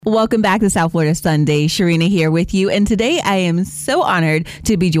Welcome back to South Florida Sunday. Sharina here with you. And today I am so honored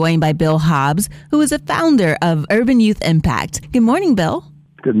to be joined by Bill Hobbs, who is a founder of Urban Youth Impact. Good morning, Bill.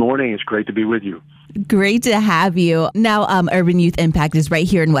 Good morning. It's great to be with you. Great to have you. Now, Urban Youth Impact is right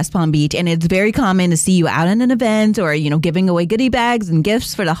here in West Palm Beach, and it's very common to see you out at an event or, giving away goodie bags and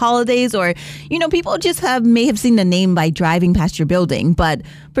gifts for the holidays, or, people just may have seen the name by driving past your building. But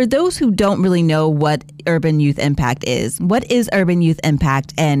for those who don't really know what Urban Youth Impact is, what is Urban Youth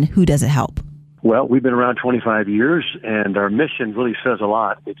Impact and who does it help? Well, we've been around 25 years, and our mission really says a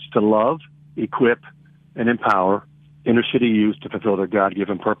lot. It's to love, equip, and empower inner city youth to fulfill their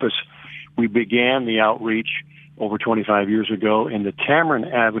God-given purpose. We began the outreach over 25 years ago in the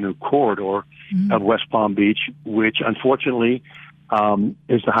Tamarind Avenue corridor of West Palm Beach, which unfortunately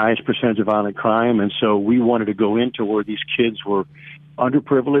is the highest percentage of violent crime. And so we wanted to go into where these kids were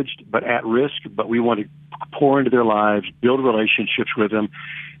underprivileged but at risk, but we wanted to pour into their lives, build relationships with them.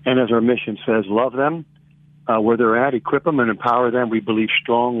 And as our mission says, love them where they're at, equip them, and empower them. We believe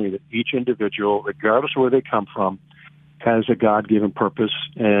strongly that each individual, regardless of where they come from, has a God-given purpose,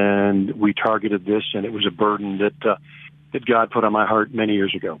 and we targeted this, and it was a burden that God put on my heart many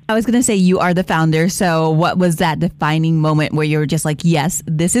years ago. I was going to say you are the founder, so what was that defining moment where you were just like, yes,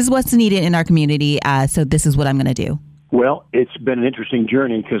 this is what's needed in our community, so this is what I'm going to do? Well, it's been an interesting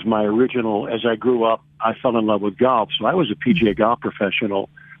journey because as I grew up, I fell in love with golf, so I was a PGA golf professional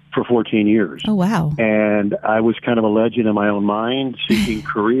for 14 years. Oh, wow. And I was kind of a legend in my own mind, seeking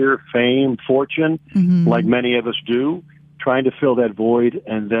career, fame, fortune, like many of us do, trying to fill that void.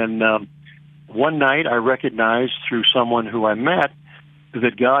 And then one night I recognized through someone who I met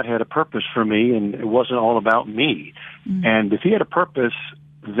that God had a purpose for me, and it wasn't all about me. And if he had a purpose,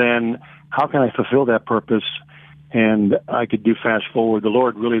 then how can I fulfill that purpose? And I could do fast forward. The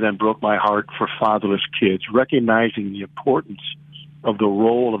Lord really then broke my heart for fatherless kids, recognizing the importance of the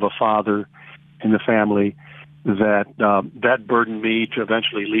role of a father in the family, that burdened me to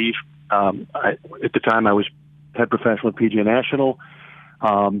eventually leave. At the time, I was head professional at PGA National,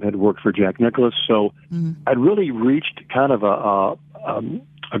 had worked for Jack Nicklaus. So I'd really reached kind of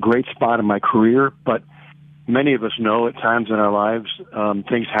a great spot in my career. But many of us know at times in our lives,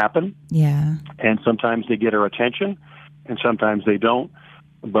 things happen. Yeah. And sometimes they get our attention, and sometimes they don't.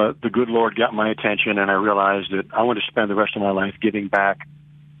 But the good Lord got my attention, and I realized that I want to spend the rest of my life giving back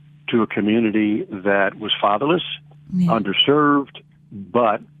to a community that was fatherless, underserved,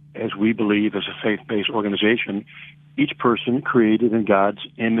 but as we believe as a faith-based organization, each person created in God's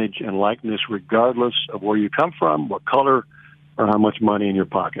image and likeness, regardless of where you come from, what color, or how much money in your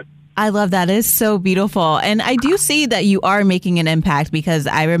pocket. I love that. It's so beautiful. And I do see that you are making an impact, because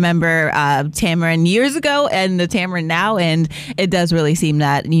I remember Tamarind years ago and the Tamarind now, and it does really seem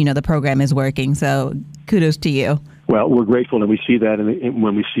that, the program is working. So kudos to you. Well, we're grateful, and we see that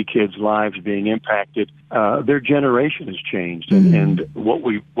when we see kids' lives being impacted. Their generation has changed, and what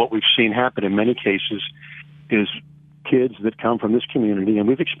we've seen happen in many cases is kids that come from this community, and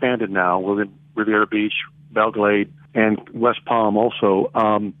we've expanded now. We're in Riviera Beach, Belle Glade, and West Palm also,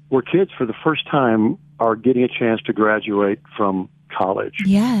 where kids for the first time are getting a chance to graduate from college.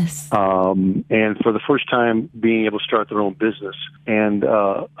 Yes. And for the first time being able to start their own business. And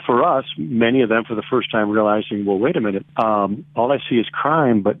for us, many of them for the first time realizing, well, wait a minute, all I see is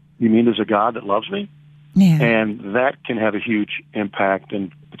crime, but you mean there's a God that loves me? Yeah. And that can have a huge impact.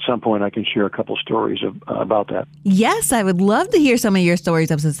 And at some point I can share a couple stories about that. Yes, I would love to hear some of your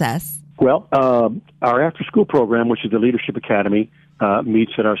stories of success. Well, our after-school program, which is the Leadership Academy,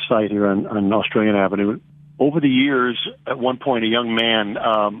 meets at our site here on Australian Avenue. Over the years, at one point, a young man,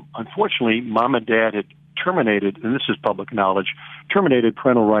 unfortunately, mom and dad had terminated, and this is public knowledge, terminated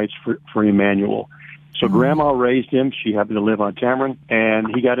parental rights for Emmanuel. So Grandma raised him. She happened to live on Tamarind, and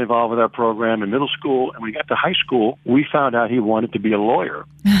he got involved with our program in middle school. And when we got to high school, we found out he wanted to be a lawyer.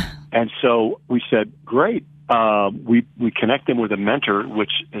 And so we said, great. We connect him with a mentor,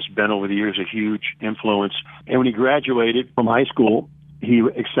 which has been over the years a huge influence. And when he graduated from high school, he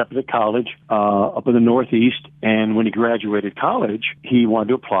accepted a college up in the Northeast. And when he graduated college, he wanted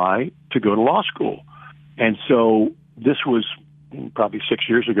to apply to go to law school. And so this was probably 6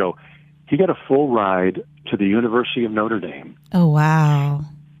 years ago. He got a full ride to the University of Notre Dame. Oh, wow.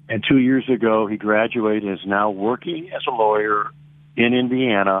 And 2 years ago, he graduated and is now working as a lawyer in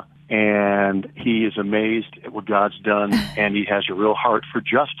Indiana. And he is amazed at what God's done, and he has a real heart for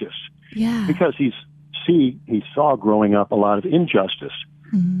justice. Yeah. Because he saw growing up a lot of injustice.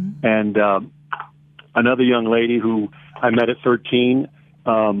 And another young lady who I met at 13,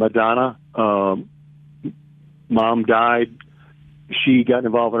 Madonna, mom died. She got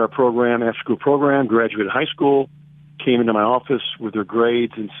involved in our program, after-school program, graduated high school, came into my office with her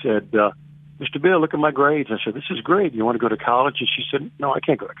grades and said, Mr. Bill, look at my grades. I said, this is great. You want to go to college? And she said, no, I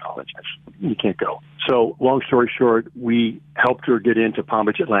can't go to college. I said, you can't go. So long story short, we helped her get into Palm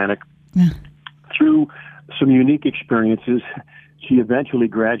Beach Atlantic. Yeah. Through some unique experiences, she eventually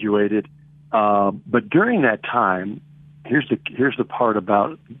graduated. But during that time, here's the part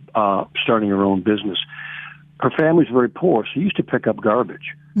about starting her own business. Her family's very poor. She used to pick up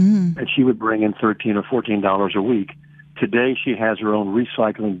garbage, and she would bring in $13 or $14 a week. Today, she has her own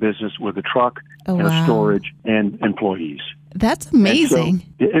recycling business with a truck and a storage and employees. That's amazing.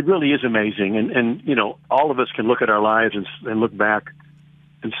 So it really is amazing. And you know, all of us can look at our lives and look back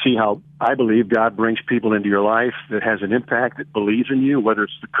and see how I believe God brings people into your life that has an impact, that believes in you, whether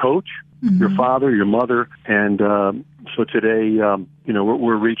it's the coach, your father, your mother. And so today, you know,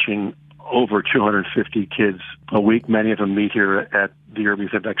 we're reaching over 250 kids a week. Many of them meet here at the Urban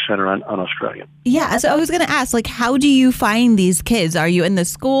Youth Impact Center on Australian. Yeah, so I was going to ask, like, how do you find these kids? Are you in the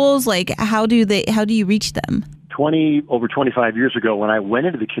schools? Like, how do you reach them? Over 25 years ago, when I went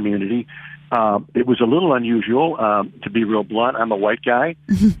into the community, it was a little unusual, to be real blunt. I'm a white guy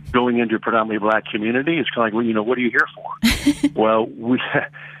going into a predominantly black community. It's kind of like, well, you know, what are you here for? Well,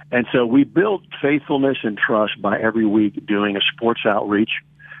 and so we built faithfulness and trust by every week doing a sports outreach,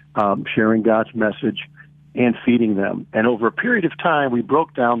 sharing God's message, and feeding them. And over a period of time, we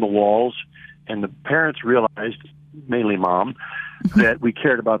broke down the walls, and the parents realized, mainly mom, that we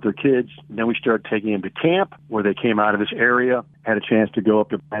cared about their kids. And then we started taking them to camp, where they came out of this area, had a chance to go up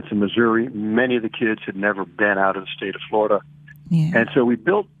to Branson, Missouri. Many of the kids had never been out of the state of Florida. Yeah. And so we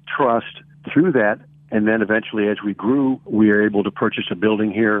built trust through that. And then eventually, as we grew, we were able to purchase a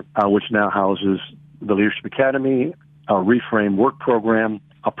building here, which now houses the Leadership Academy, a Reframe work program,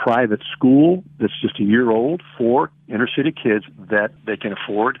 a private school that's just a year old for inner city kids that they can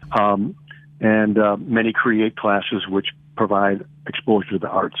afford, and many create classes which provide exposure to the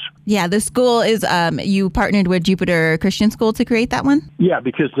arts. Yeah, the school is, you partnered with Jupiter Christian School to create that one? Yeah,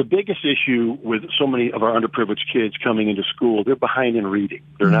 because the biggest issue with so many of our underprivileged kids coming into school, they're behind in reading.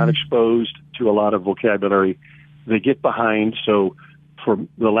 They're not exposed to a lot of vocabulary. They get behind, so for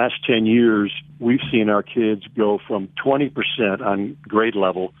the last 10 years, we've seen our kids go from 20% on grade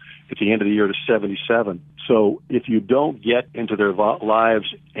level at the end of the year to 77. So if you don't get into their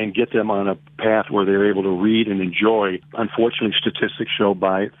lives and get them on a path where they're able to read and enjoy, unfortunately, statistics show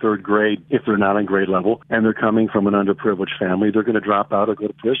by third grade, if they're not on grade level and they're coming from an underprivileged family, they're going to drop out or go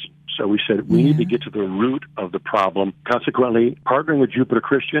to prison. So we said we need to get to the root of the problem. Consequently, partnering with Jupiter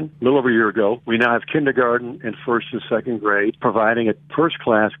Christian a little over a year ago, we now have kindergarten and first and second grade providing a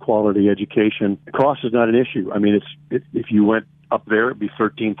first-class quality education. Cost is not an issue. I mean, if you went up there, it'd be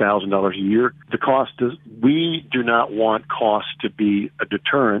 $13,000 a year. The cost is, we do not want cost to be a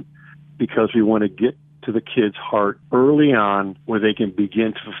deterrent, because we want to get to the kid's heart early on where they can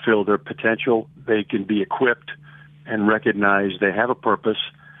begin to fulfill their potential. They can be equipped and recognize they have a purpose.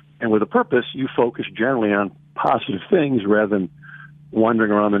 And with a purpose, you focus generally on positive things rather than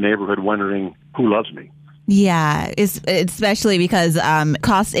wandering around the neighborhood wondering who loves me. Yeah, especially because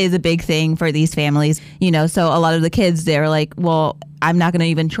cost is a big thing for these families, you know, so a lot of the kids, they're like, well, I'm not going to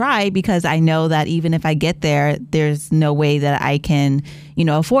even try because I know that even if I get there, there's no way that I can, you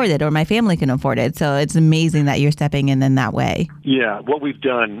know, afford it or my family can afford it. So it's amazing that you're stepping in that way. Yeah, what we've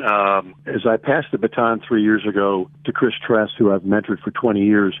done is I passed the baton 3 years ago to Chris Tress, who I've mentored for 20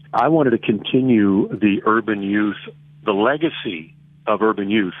 years. I wanted to continue the urban youth, the legacy of urban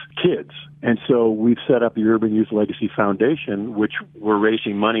youth kids. And so we've set up the Urban Youth Legacy Foundation, which we're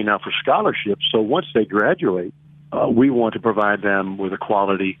raising money now for scholarships. So once they graduate, we want to provide them with a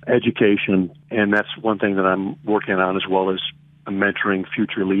quality education. And that's one thing that I'm working on, as well as mentoring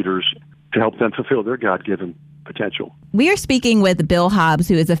future leaders to help them fulfill their God-given potential. We are speaking with Bill Hobbs,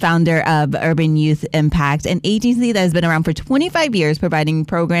 who is the founder of Urban Youth Impact, an agency that has been around for 25 years, providing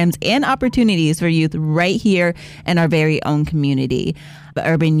programs and opportunities for youth right here in our very own community.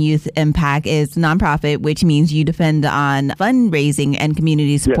 Urban Youth Impact is nonprofit, which means you depend on fundraising and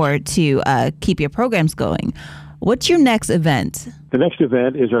community support to keep your programs going. What's your next event? The next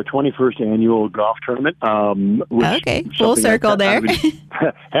event is our 21st annual golf tournament. Okay, full circle there.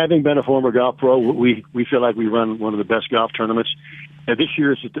 Having been a former golf pro, we feel like we run one of the best golf tournaments. And this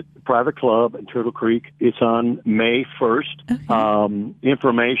year is at the private club in Turtle Creek. It's on May 1st. Okay.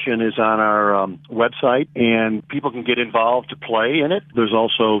 Information is on our website, and people can get involved to play in it. There's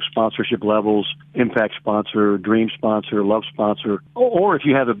also sponsorship levels, impact sponsor, dream sponsor, love sponsor, or if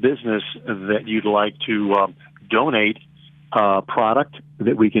you have a business that you'd like to donate product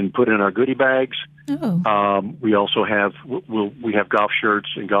that we can put in our goodie bags. Oh. We also have we have golf shirts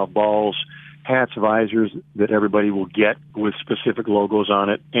and golf balls hats, visors that everybody will get with specific logos on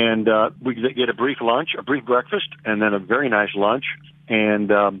it. And we get a brief lunch, a brief breakfast, and then a very nice lunch. And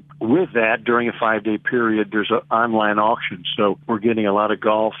with that, during a 5-day period, there's an online auction. So we're getting a lot of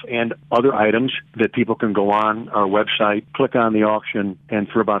golf and other items that people can go on our website, click on the auction, and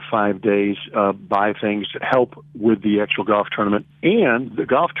for about 5 days, buy things that help with the actual golf tournament. And the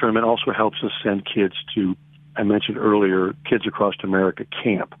golf tournament also helps us send kids to, I mentioned earlier, Kids Across America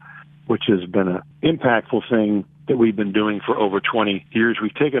Camp, which has been an impactful thing that we've been doing for over 20 years.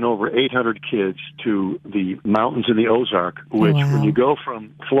 We've taken over 800 kids to the mountains in the Ozark, which when you go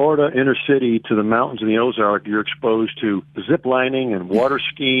from Florida inner city to the mountains in the Ozark, you're exposed to zip lining and water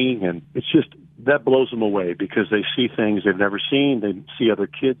skiing, and it's just, that blows them away because they see things they've never seen. They see other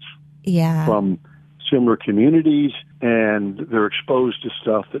kids from similar communities, and they're exposed to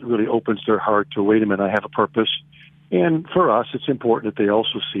stuff that really opens their heart to, wait a minute, I have a purpose. And for us, it's important that they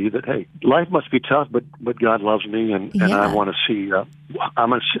also see that, hey, life must be tough, but God loves me, and I want to see, I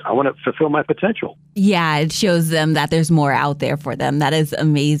want to fulfill my potential. Yeah, it shows them that there's more out there for them. That is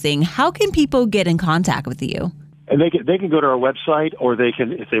amazing. How can people get in contact with you? And they can go to our website, or they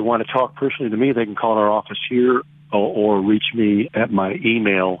can, if they want to talk personally to me, they can call our office here or reach me at my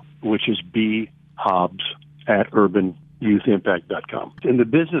email, which is bhobbs@urbanyouthimpact.com. And the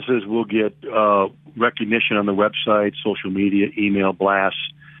businesses will get recognition on the website, social media, email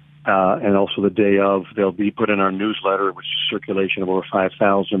blasts, and also the day of. They'll be put in our newsletter, which is circulation of over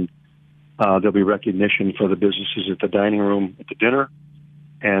 5,000. There'll be recognition for the businesses at the dining room, at the dinner.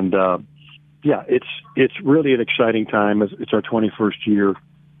 And, it's really an exciting time. It's our 21st year,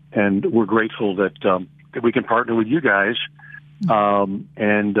 and we're grateful that we can partner with you guys and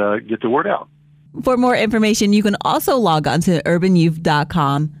get the word out. For more information, you can also log on to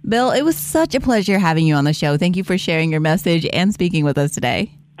urbanyouth.com. Bill, it was such a pleasure having you on the show. Thank you for sharing your message and speaking with us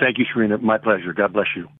today. Thank you, Sharina. My pleasure. God bless you.